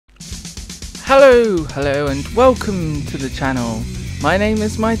Hello and welcome to the channel. My name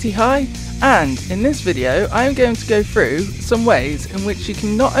is MightyHighs, and in this video I am going to go through some ways in which you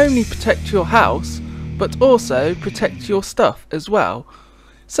can not only protect your house but also protect your stuff as well.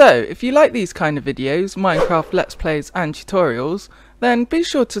 So if you like these kind of videos, Minecraft Let's Plays and tutorials, then be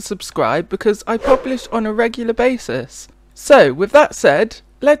sure to subscribe because I publish on a regular basis. So with that said,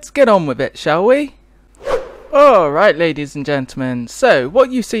 let's get on with it, shall we? Alright ladies and gentlemen, so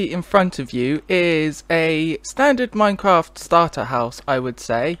what you see in front of you is a standard Minecraft starter house, I would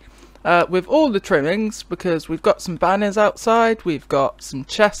say, with all the trimmings, because we've got some banners outside, we've got some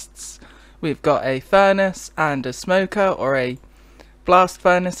chests, we've got a furnace and a smoker, or a blast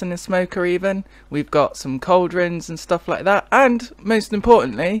furnace and a smoker even, we've got some cauldrons and stuff like that, and most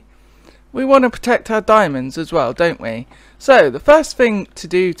importantly, we want to protect our diamonds as well, don't we? So the first thing to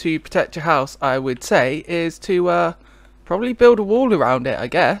do to protect your house, I would say, is to probably build a wall around it, I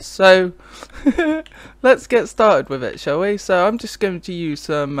guess. So let's get started with it, shall we? So I'm just going to use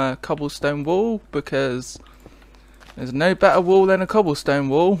some cobblestone wool because there's no better wool than a cobblestone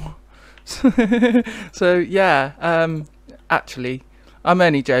wool. So yeah, actually, I'm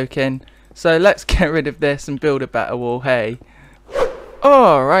only joking. So let's get rid of this and build a better wall, hey?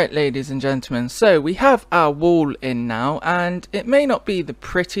 Alright ladies and gentlemen, so we have our wall in now, and it may not be the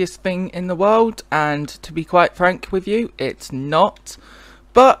prettiest thing in the world, and to be quite frank with you, it's not,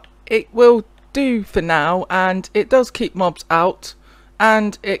 but it will do for now, and it does keep mobs out,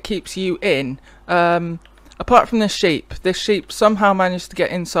 and it keeps you in. Apart from this sheep somehow managed to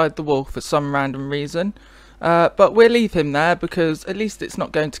get inside the wall for some random reason. But we'll leave him there because at least it's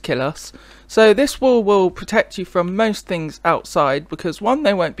not going to kill us. So this wall will protect you from most things outside because one,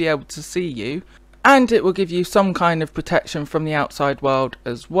 they won't be able to see you, and it will give you some kind of protection from the outside world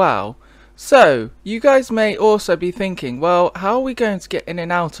as well. So you guys may also be thinking, well, how are we going to get in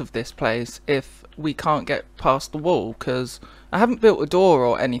and out of this place if we can't get past the wall? Because I haven't built a door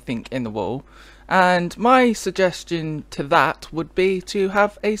or anything in the wall. And my suggestion to that would be to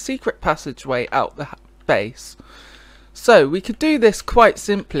have a secret passageway out the base. So we could do this quite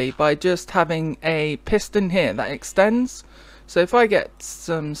simply by just having a piston here that extends. So if I get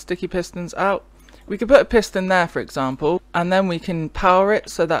some sticky pistons out, we could put a piston there for example, and then we can power it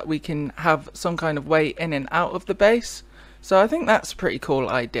so that we can have some kind of way in and out of the base. So I think that's a pretty cool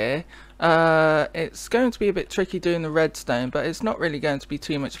idea. It's going to be a bit tricky doing the redstone, but it's not really going to be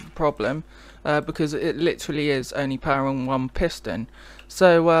too much of a problem because it literally is only powering one piston.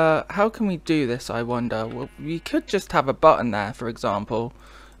 So how can we do this, I wonder? Well, we could just have a button there, for example,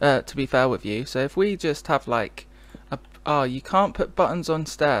 to be fair with you. So if we just have like oh, you can't put buttons on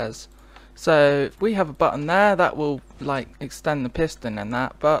stairs. So if we have a button there, that will like extend the piston and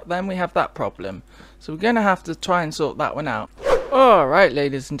that, but then we have that problem. So we're going to have to try and sort that one out. Alright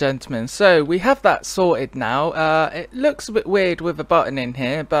ladies and gentlemen, so we have that sorted now. It looks a bit weird with a button in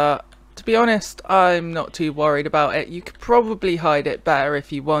here, but to be honest, I'm not too worried about it. You could probably hide it better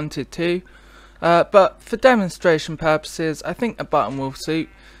if you wanted to. But for demonstration purposes, I think a button will suit.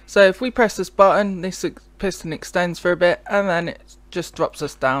 So if we press this button, this piston extends for a bit, and then it just drops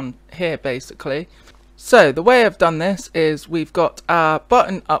us down here basically. So the way I've done this is we've got our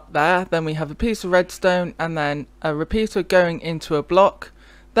button up there, then we have a piece of redstone, and then a repeater going into a block,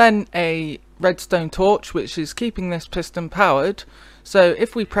 then a redstone torch which is keeping this piston powered. So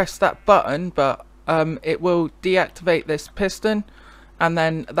if we press that button, but it will deactivate this piston, and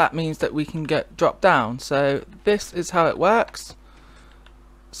then that means that we can drop down. So this is how it works.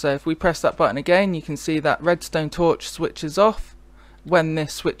 So if we press that button again, you can see that redstone torch switches off when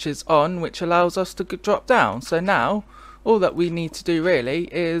this switches on, which allows us to drop down. So now all that we need to do really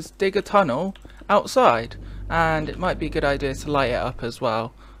is dig a tunnel outside, and it might be a good idea to light it up as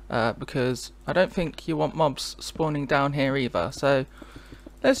well, because I don't think you want mobs spawning down here either. So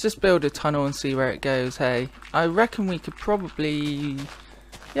let's just build a tunnel and see where it goes. Hey, I reckon we could probably,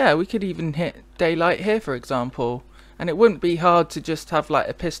 yeah, we could even hit daylight here for example, and it wouldn't be hard to just have like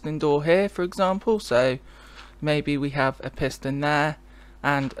a piston door here for example. So maybe we have a piston there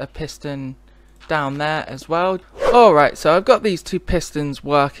and a piston down there as well. Alright, so I've got these two pistons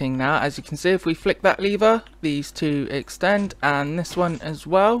working now. As you can see, if we flick that lever, these two extend, and this one as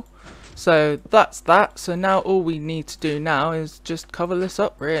well. So that's that. So now all we need to do now is just cover this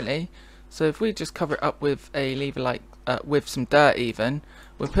up really. So if we just cover it up with a lever, like with some dirt even,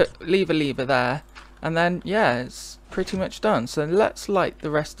 we'll leave a lever there, and then yeah, it's pretty much done. So let's light the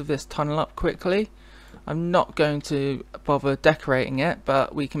rest of this tunnel up quickly. I'm not going to bother decorating it,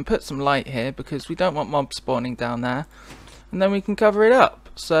 but we can put some light here because we don't want mobs spawning down there, and then we can cover it up.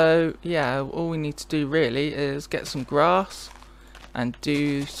 So yeah, all we need to do really is get some grass, and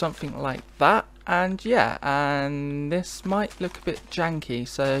do something like that. And yeah, and this might look a bit janky,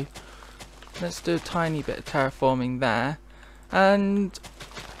 so let's do a tiny bit of terraforming there. And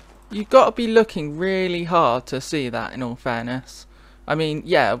you've got to be looking really hard to see that, in all fairness. I mean,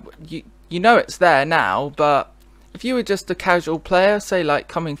 yeah, you know it's there now, but if you were just a casual player, say like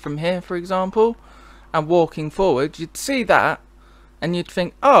coming from here for example, and walking forward, you'd see that and you'd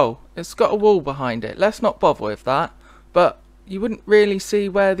think, oh, it's got a wall behind it, let's not bother with that. But you wouldn't really see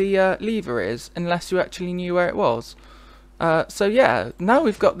where the lever is unless you actually knew where it was. So yeah, now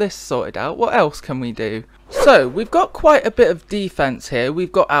we've got this sorted out, what else can we do? So we've got quite a bit of defense here.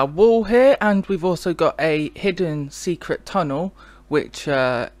 We've got our wall here, and we've also got a hidden secret tunnel, which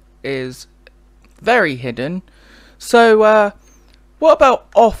is very hidden. So what about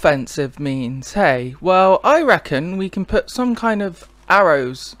offensive means? Hey, well, I reckon we can put some kind of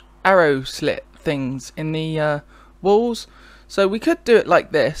arrow slit things in the walls. So we could do it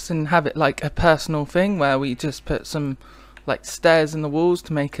like this and have it like a personal thing where we just put some like stairs in the walls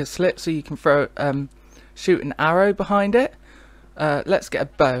to make a slit so you can throw shoot an arrow behind it. Let's get a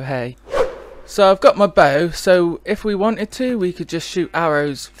bow, hey. So I've got my bow, so if we wanted to, we could just shoot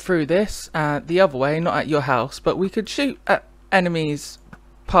arrows through this the other way, not at your house, but we could shoot at enemies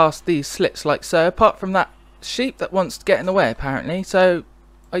past these slits like so, apart from that sheep that wants to get in the way apparently. So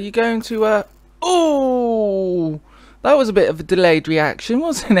are you going to oh, that was a bit of a delayed reaction,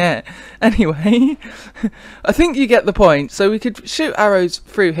 wasn't it? Anyway, I think you get the point. So we could shoot arrows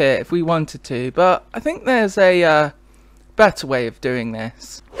through here if we wanted to, but I think there's a better way of doing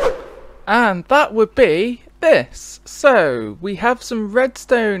this. And that would be this. So we have some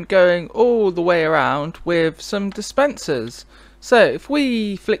redstone going all the way around with some dispensers. So if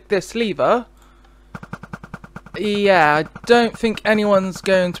we flick this lever, yeah, I don't think anyone's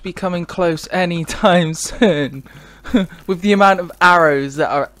going to be coming close anytime soon with the amount of arrows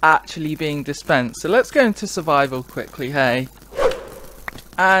that are actually being dispensed. So let's go into survival quickly, hey.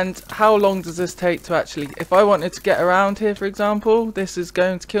 And how long does this take to actually, if I wanted to get around here for example, this is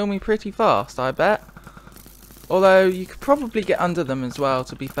going to kill me pretty fast, I bet. Although you could probably get under them as well,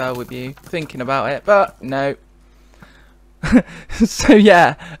 to be fair with you, thinking about it, but no. So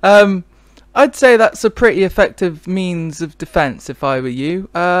yeah, I'd say that's a pretty effective means of defense if I were you.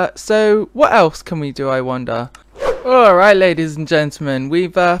 So what else can we do, I wonder? Alright, ladies and gentlemen,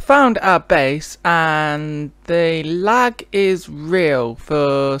 we've found our base and the lag is real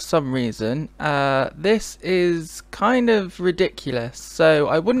for some reason. This is kind of ridiculous, so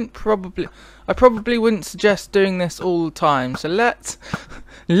I probably wouldn't suggest doing this all the time. So let's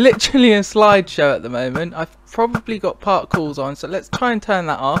literally a slideshow at the moment. I've probably got particles on, so let's try and turn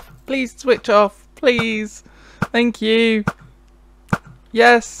that off. Please switch off, please. Thank you.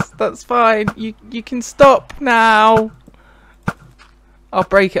 Yes, that's fine. You can stop now. I'll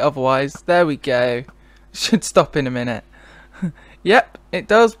break it otherwise. There we go. Should stop in a minute. Yep, it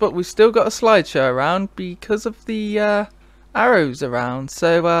does, but we've still got a slideshow around because of the arrows around.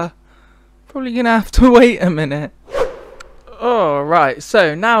 So probably gonna have to wait a minute. Alright,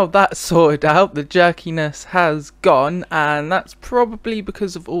 so now that's sorted out, the jerkiness has gone, and that's probably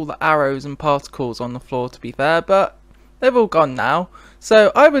because of all the arrows and particles on the floor, to be fair, but they've all gone now.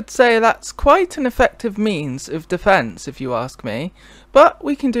 So I would say that's quite an effective means of defense, if you ask me. But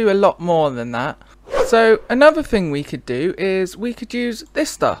we can do a lot more than that. So another thing we could do is we could use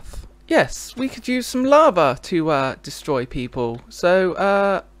this stuff. Yes, we could use some lava to destroy people.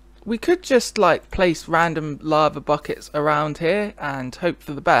 So we could just like place random lava buckets around here and hope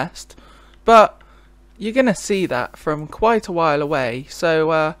for the best. But you're going to see that from quite a while away. So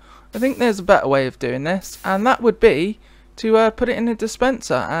I think there's a better way of doing this, and that would be to put it in a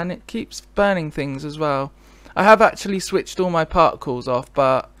dispenser, and it keeps burning things as well. I have actually switched all my particles off,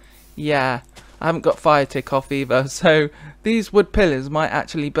 but yeah, I haven't got fire tick off either, so these wood pillars might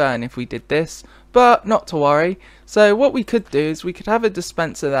actually burn if we did this, but not to worry. So what we could do is we could have a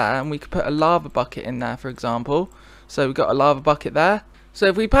dispenser there, and we could put a lava bucket in there, for example. So we've got a lava bucket there. So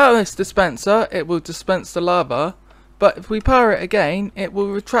if we power this dispenser, it will dispense the lava, but if we power it again, it will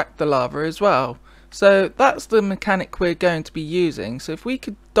retract the lava as well. So that's the mechanic we're going to be using. So if we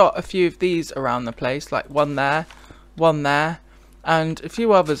could dot a few of these around the place, like one there, and a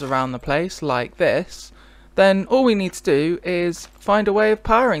few others around the place like this, then all we need to do is find a way of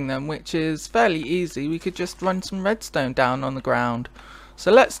powering them, which is fairly easy. We could just run some redstone down on the ground.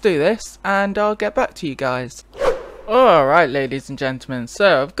 So let's do this, and I'll get back to you guys. Alright, ladies and gentlemen,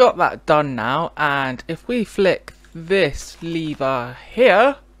 so I've got that done now, and if we flick this lever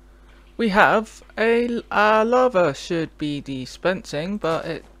here, we have our lava should be dispensing, but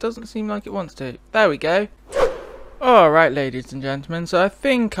it doesn't seem like it wants to. There we go. Alright, ladies and gentlemen, so I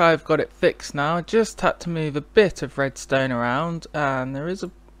think I've got it fixed now. I just had to move a bit of redstone around, and there is a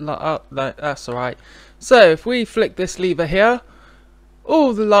lot. That's alright. So if we flick this lever here,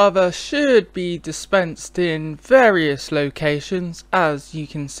 all the lava should be dispensed in various locations, as you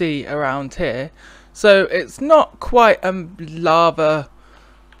can see around here. So it's not quite a lava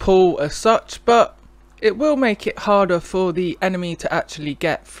pool as such, but it will make it harder for the enemy to actually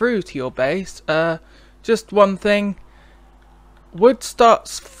get through to your base. Just one thing, wood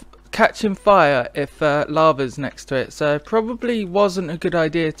starts catching fire if lava's next to it, so probably wasn't a good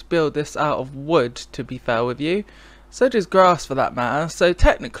idea to build this out of wood, to be fair with you. So does grass for that matter, so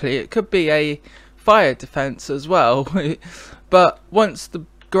technically it could be a fire defense as well. But once the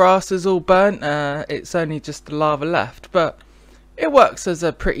grass is all burnt, it's only just the lava left, but it works as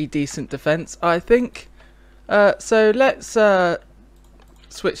a pretty decent defense, I think. So let's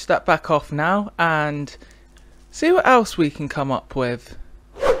switch that back off now and see what else we can come up with.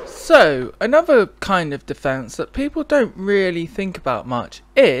 So another kind of defense that people don't really think about much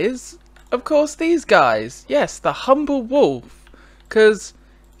is, of course, these guys. Yes, the humble wolf. Because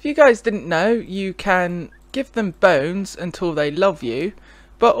if you guys didn't know, you can give them bones until they love you,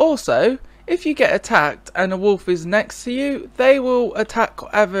 but also if you get attacked and a wolf is next to you, they will attack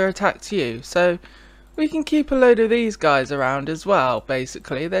whatever attacks you. So we can keep a load of these guys around as well.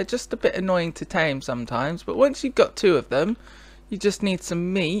 Basically, they're just a bit annoying to tame sometimes, but once you've got 2 of them, you just need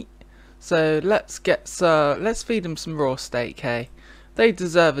some meat. So let's feed them some raw steak, hey? They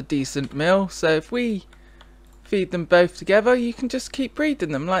deserve a decent meal, so if we feed them both together, you can just keep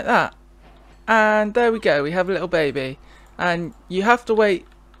breeding them like that. And there we go, we have a little baby. And you have to wait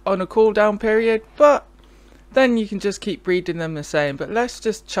on a cooldown period, but then you can just keep breeding them the same. But let's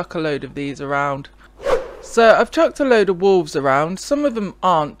just chuck a load of these around. So I've chucked a load of wolves around. Some of them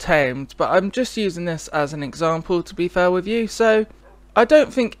aren't tamed, but I'm just using this as an example, to be fair with you. So I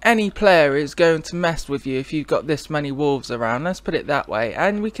don't think any player is going to mess with you if you've got this many wolves around, let's put it that way.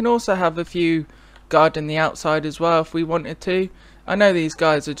 And we can also have a few guarding the outside as well if we wanted to. I know these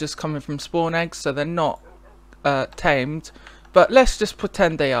guys are just coming from spawn eggs, so they're not tamed, but let's just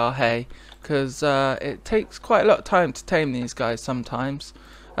pretend they are, hey, because it takes quite a lot of time to tame these guys sometimes.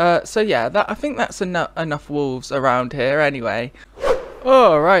 So yeah, I think that's enough wolves around here anyway.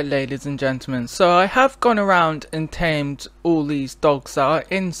 Alright, ladies and gentlemen, so I have gone around and tamed all these dogs that are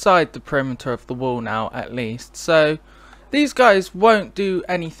inside the perimeter of the wall now, at least. So these guys won't do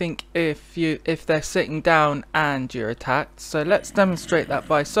anything if they're sitting down and you're attacked. So let's demonstrate that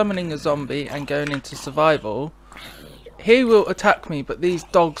by summoning a zombie and going into survival. He will attack me, but these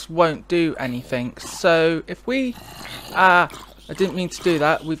dogs won't do anything. So if we I didn't mean to do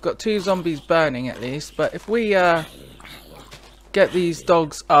that. We've got 2 zombies burning at least, but if we get these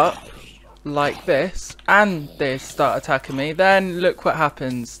dogs up like this and they start attacking me, then look what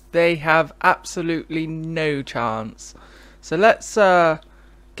happens. They have absolutely no chance. So let's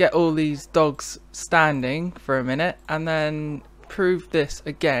get all these dogs standing for a minute and then prove this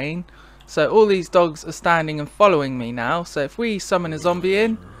again. So all these dogs are standing and following me now. So if we summon a zombie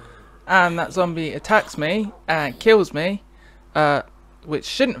in and that zombie attacks me and kills me, which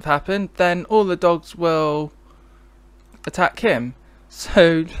shouldn't have happened, then all the dogs will attack him.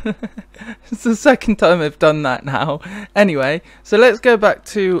 So it's the second time I've done that now. Anyway, so let's go back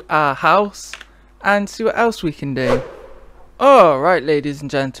to our house and see what else we can do. Alright, ladies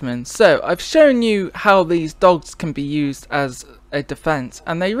and gentlemen, so I've shown you how these dogs can be used as a defense,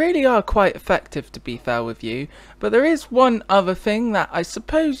 and they really are quite effective, to be fair with you. But there is one other thing that I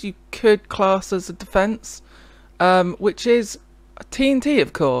suppose you could class as a defense, which is TNT,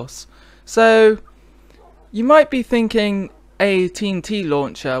 of course. So you might be thinking a TNT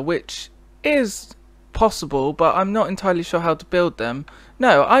launcher, which is possible, but I'm not entirely sure how to build them.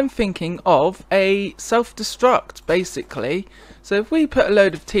 No, I'm thinking of a self-destruct, basically. So if we put a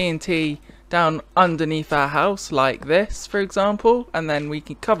load of TNT down underneath our house, like this, for example, and then we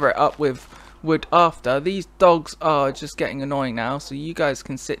can cover it up with wood after. These dogs are just getting annoying now, so you guys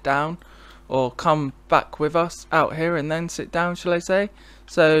can sit down, or come back with us out here and then sit down, shall I say.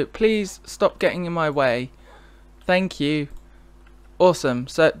 So please stop getting in my way. Thank you. Awesome.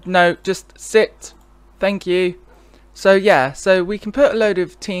 So no, just sit. Thank you. So yeah, so we can put a load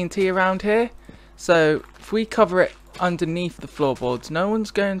of TNT around here. So if we cover it underneath the floorboards, no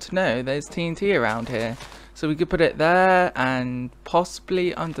one's going to know there's TNT around here. So we could put it there and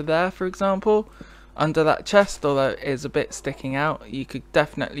possibly under there, for example. Under that chest, although it is a bit sticking out, you could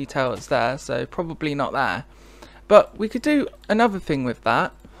definitely tell it's there, so probably not there. But we could do another thing with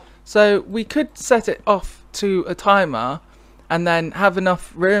that. So we could set it off to a timer, and then have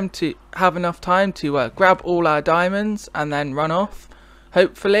enough time to grab all our diamonds and then run off,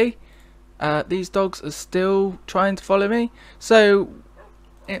 hopefully. These dogs are still trying to follow me, so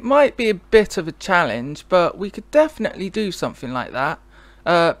it might be a bit of a challenge, but we could definitely do something like that,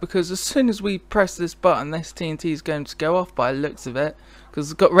 because as soon as we press this button, this TNT is going to go off by the looks of it, because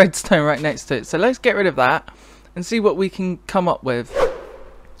it's got redstone right next to it. So let's get rid of that and see what we can come up with.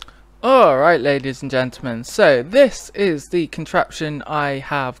 Alright, ladies and gentlemen, so this is the contraption I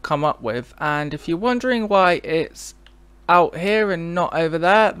have come up with, and if you're wondering why it's out here and not over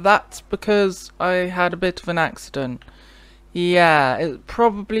there, that's because I had a bit of an accident. Yeah, it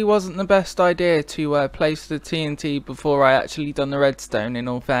probably wasn't the best idea to place the TNT before I actually done the redstone, in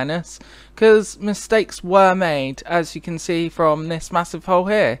all fairness, because mistakes were made, as you can see from this massive hole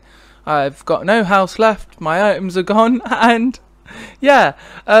here. I've got no house left, my items are gone, and yeah,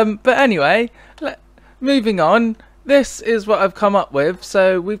 but anyway, moving on, this is what I've come up with.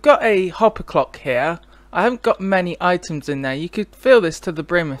 So we've got a hopper clock here. I haven't got many items in there. You could fill this to the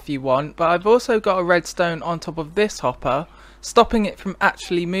brim if you want, but I've also got a redstone on top of this hopper, stopping it from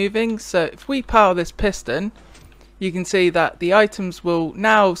actually moving. So if we power this piston, you can see that the items will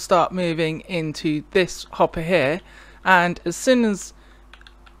now start moving into this hopper here, and as soon as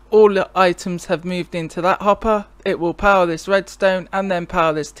all the items have moved into that hopper, it will power this redstone and then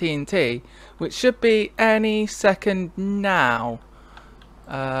power this TNT, which should be any second now.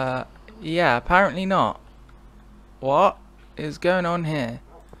 Yeah, apparently not. What is going on here?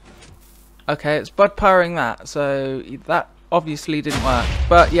 Okay, it's Bud powering that, so that obviously didn't work.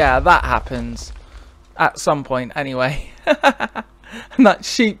 But yeah, that happens at some point anyway. And that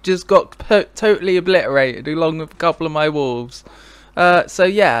sheep just got totally obliterated along with a couple of my wolves. So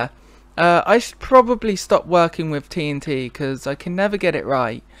yeah, I should probably stop working with TNT because I can never get it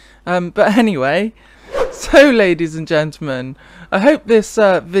right. But anyway, so ladies and gentlemen, I hope this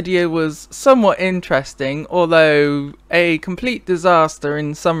video was somewhat interesting, although a complete disaster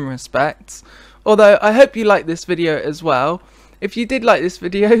in some respects. Although I hope you liked this video as well. If you did like this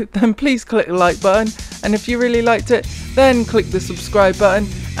video, then please click the like button, and if you really liked it, then click the subscribe button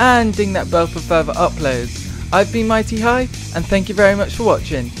and ding that bell for further uploads. I've been Mighty High, and thank you very much for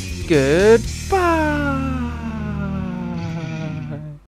watching. Goodbye.